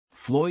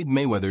Floyd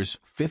Mayweather's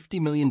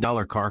 $50 million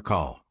car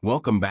call.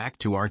 Welcome back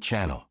to our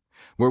channel,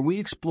 where we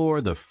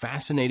explore the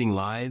fascinating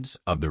lives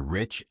of the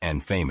rich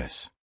and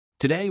famous.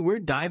 Today, we're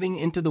diving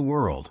into the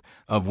world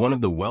of one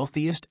of the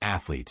wealthiest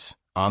athletes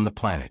on the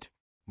planet.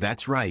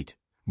 That's right,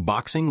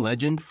 boxing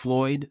legend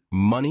Floyd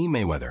Money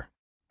Mayweather.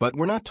 But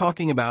we're not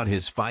talking about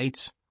his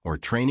fights or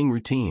training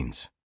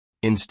routines.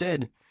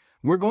 Instead,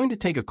 we're going to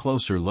take a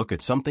closer look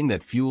at something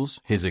that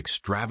fuels his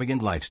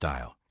extravagant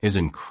lifestyle, his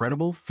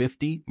incredible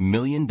 $50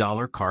 million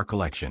car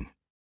collection.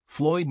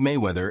 Floyd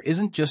Mayweather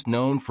isn't just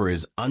known for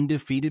his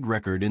undefeated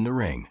record in the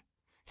ring.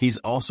 He's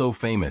also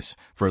famous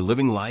for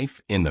living life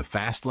in the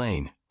fast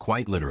lane,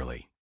 quite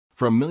literally.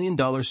 From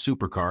million-dollar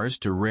supercars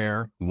to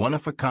rare,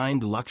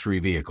 one-of-a-kind luxury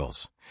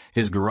vehicles,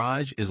 his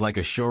garage is like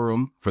a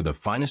showroom for the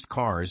finest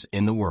cars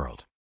in the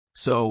world.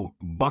 So,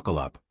 buckle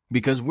up,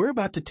 because we're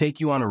about to take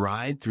you on a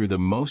ride through the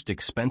most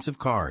expensive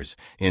cars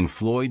in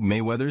Floyd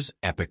Mayweather's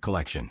epic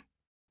collection.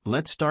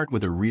 Let's start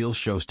with a real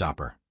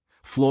showstopper,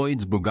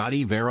 Floyd's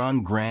Bugatti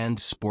Veyron Grand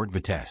Sport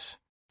Vitesse.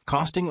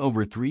 Costing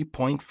over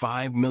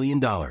 $3.5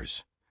 million,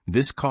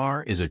 this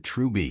car is a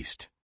true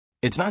beast.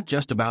 It's not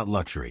just about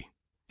luxury,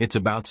 it's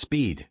about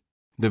speed.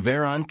 The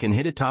Veyron can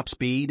hit a top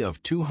speed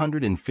of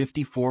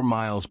 254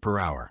 miles per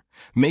hour,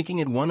 making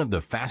it one of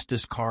the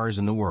fastest cars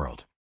in the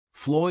world.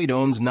 Floyd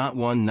owns not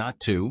one,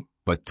 not two,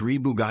 but 3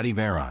 Bugatti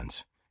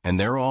Veyrons, and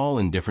they're all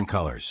in different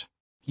colors.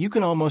 You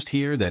can almost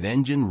hear that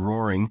engine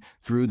roaring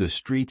through the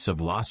streets of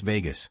Las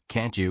Vegas,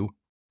 can't you?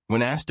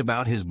 When asked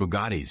about his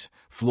Bugattis,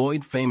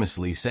 Floyd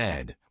famously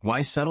said,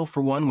 "Why settle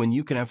for one when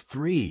you can have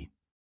 3?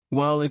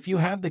 Well, if you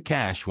have the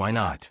cash, why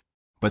not?"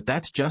 But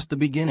that's just the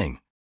beginning.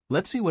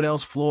 Let's see what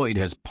else Floyd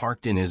has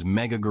parked in his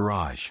mega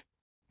garage.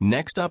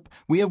 Next up,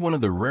 we have one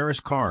of the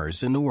rarest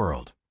cars in the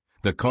world,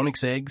 the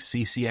Koenigsegg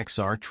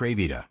CCXR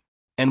Trevita.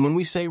 And when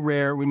we say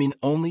rare, we mean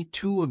only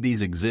 2 of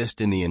these exist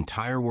in the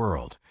entire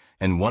world,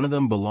 and one of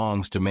them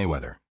belongs to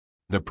Mayweather.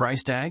 The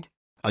price tag?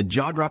 A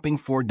jaw-dropping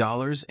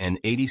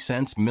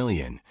 $4.80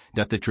 million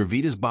that the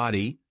Trevita's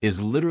body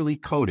is literally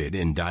coated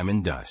in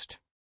diamond dust.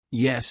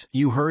 Yes,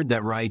 you heard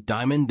that right,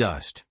 diamond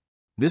dust.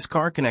 This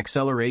car can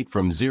accelerate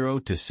from 0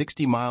 to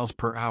 60 miles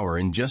per hour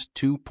in just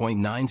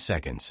 2.9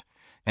 seconds,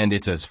 and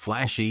it's as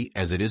flashy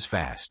as it is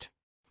fast.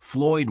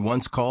 Floyd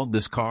once called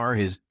this car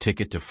his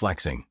ticket to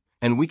flexing,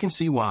 and we can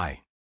see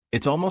why.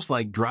 It's almost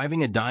like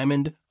driving a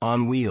diamond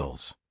on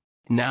wheels.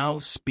 Now,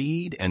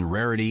 speed and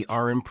rarity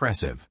are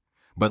impressive,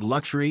 but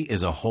luxury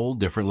is a whole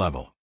different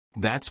level.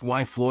 That's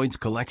why Floyd's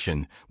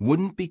collection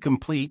wouldn't be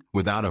complete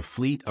without a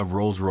fleet of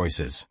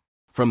Rolls-Royces.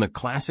 From the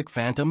classic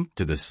Phantom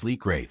to the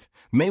sleek Wraith,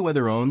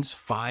 Mayweather owns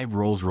 5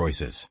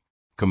 Rolls-Royces.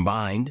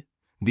 Combined,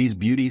 these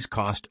beauties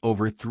cost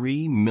over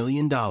 $3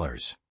 million.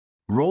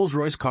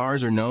 Rolls-Royce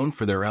cars are known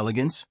for their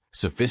elegance,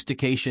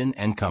 sophistication,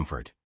 and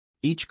comfort.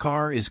 Each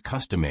car is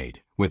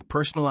custom-made, with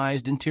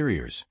personalized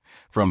interiors,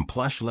 from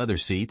plush leather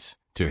seats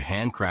to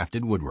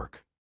handcrafted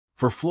woodwork.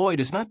 For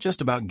Floyd, it's not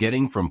just about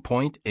getting from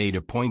point A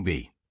to point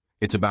B.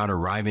 It's about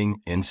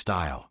arriving in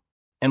style.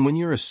 And when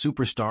you're a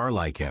superstar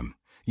like him,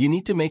 you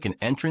need to make an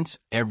entrance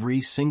every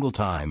single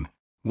time.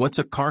 What's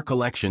a car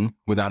collection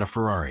without a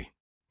Ferrari?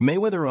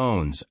 Mayweather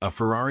owns a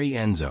Ferrari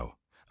Enzo,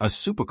 a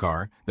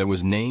supercar that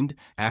was named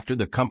after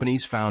the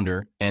company's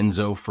founder,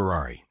 Enzo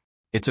Ferrari.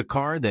 It's a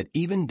car that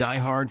even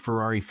die-hard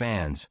Ferrari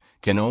fans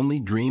can only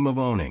dream of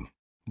owning.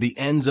 The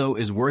Enzo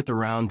is worth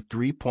around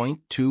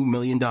 $3.2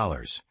 million,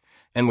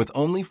 and with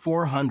only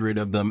 400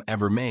 of them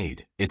ever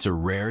made, it's a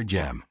rare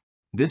gem.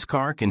 This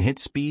car can hit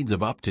speeds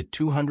of up to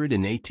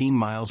 218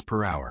 miles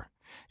per hour,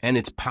 and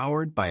it's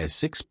powered by a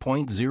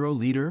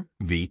 6.0-liter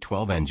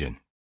V12 engine.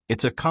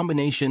 It's a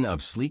combination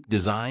of sleek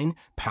design,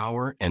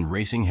 power, and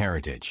racing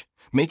heritage,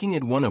 making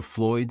it one of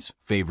Floyd's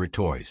favorite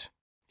toys.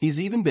 He's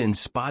even been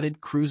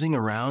spotted cruising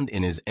around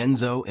in his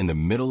Enzo in the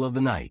middle of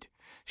the night,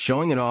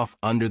 showing it off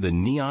under the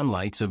neon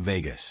lights of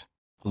Vegas.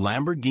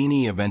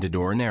 Lamborghini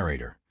Aventador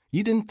narrator: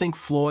 "You didn't think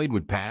Floyd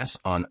would pass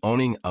on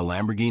owning a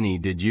Lamborghini,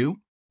 did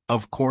you?"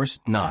 Of course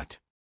not.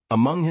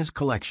 Among his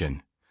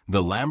collection,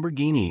 the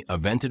Lamborghini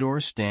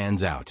Aventador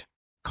stands out,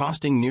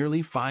 costing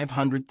nearly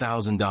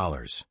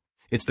 $500,000.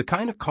 It's the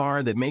kind of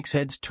car that makes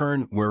heads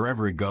turn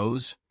wherever it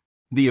goes.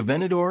 The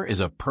Aventador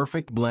is a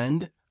perfect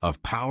blend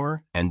of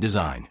power and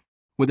design.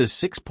 With a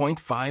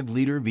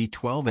 6.5-liter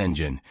V12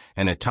 engine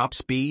and a top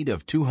speed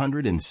of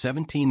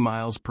 217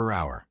 miles per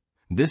hour,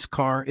 this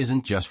car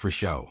isn't just for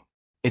show.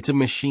 It's a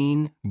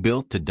machine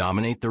built to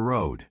dominate the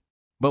road.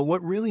 But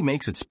what really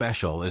makes it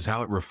special is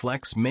how it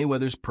reflects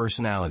Mayweather's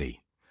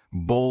personality: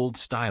 bold,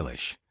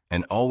 stylish,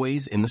 and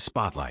always in the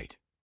spotlight.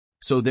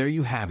 So there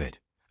you have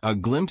it, a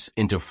glimpse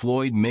into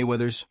Floyd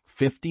Mayweather's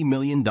 $50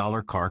 million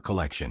car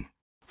collection.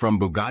 From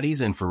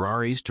Bugattis and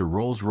Ferraris to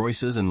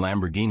Rolls-Royces and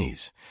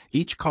Lamborghinis,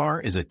 each car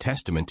is a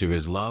testament to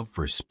his love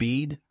for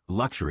speed,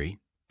 luxury,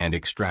 and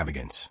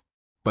extravagance.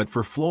 But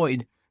for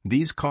Floyd,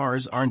 these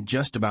cars aren't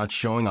just about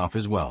showing off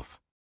his wealth.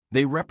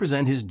 They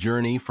represent his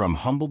journey from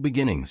humble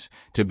beginnings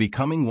to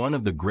becoming one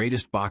of the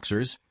greatest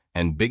boxers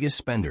and biggest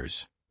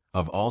spenders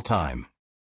of all time.